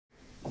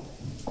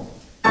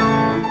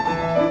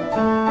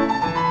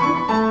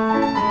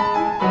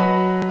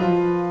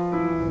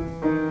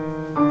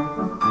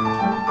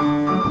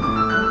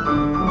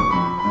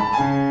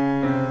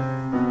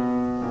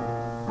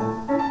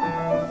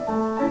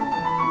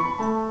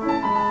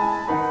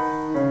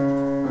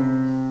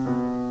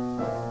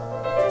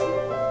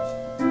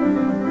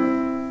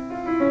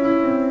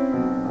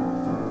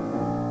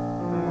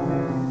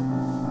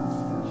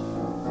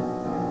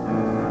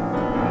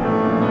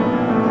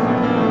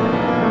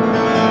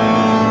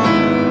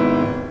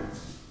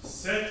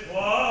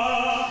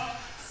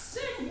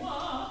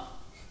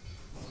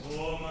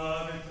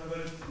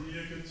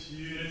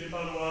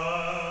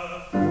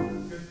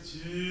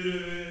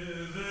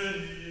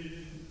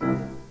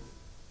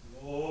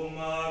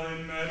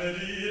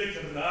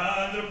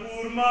craindre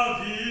pour ma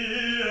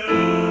vie.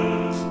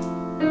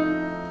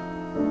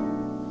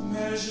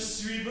 Mais je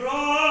suis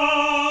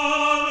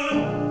brave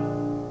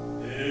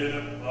et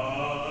n'ai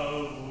pas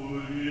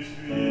voulu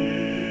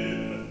fuir.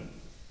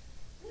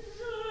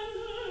 Je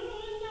ne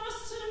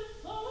menace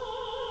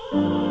pas,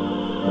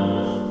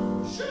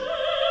 je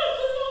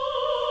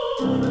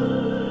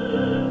pleure,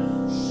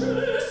 je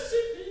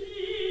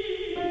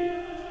supplie.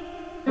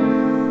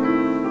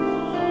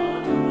 Pas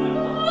de me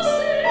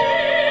passer,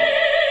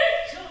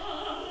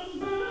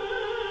 Carmen. Pas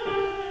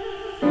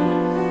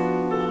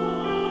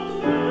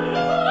de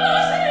me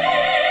passer,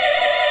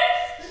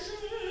 je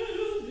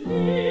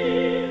l'oublie.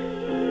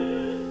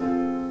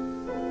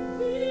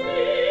 Oui,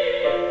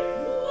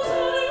 nous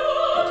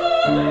allons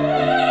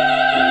donner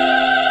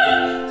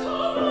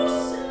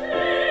commencer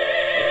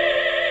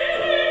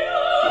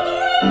notre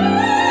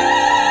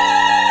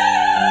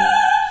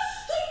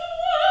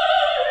loin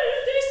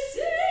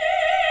d'ici,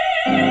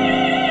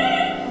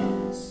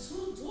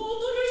 sous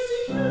d'autres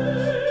cieux.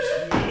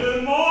 Le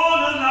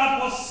monde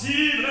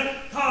l'impossible,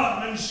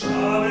 Carmen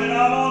j'avais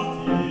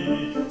l'avanti,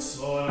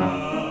 son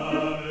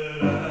âme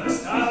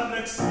reste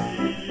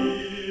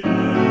inflexible.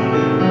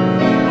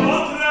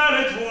 Entre elle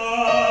et toi,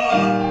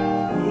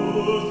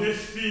 tout est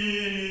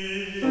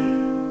fini.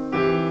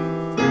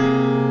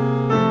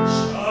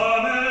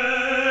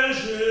 Jamais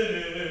je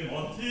n'ai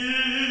menti.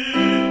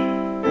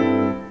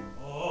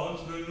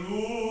 Entre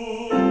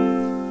nous,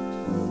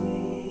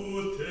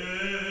 tout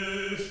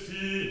est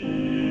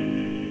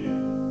fini.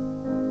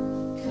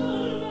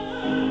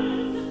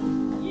 Carmen,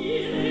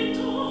 il est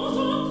temps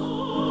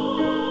encore.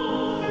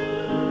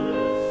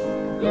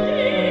 Oui,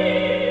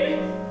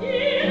 il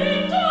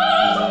est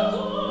temps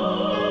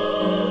encore.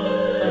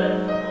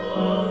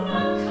 Oh,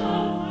 ma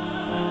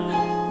Carmen,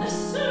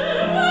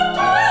 laisse-moi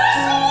te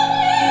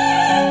sauver,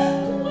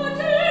 toi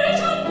que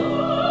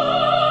j'adore.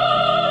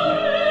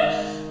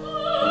 Oh,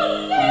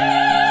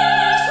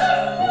 laisse-moi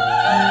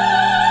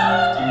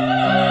te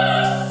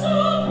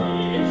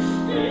sauver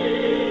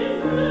et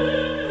me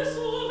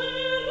sauver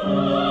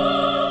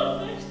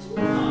avec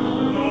toi.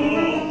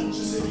 Non,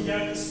 je sais bien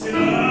que c'est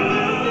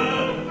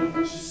l'heure.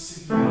 Je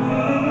sais bien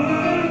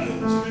que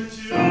tu me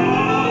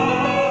tueras.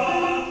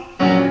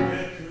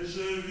 Mais que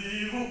je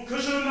vive ou que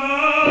je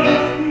meure,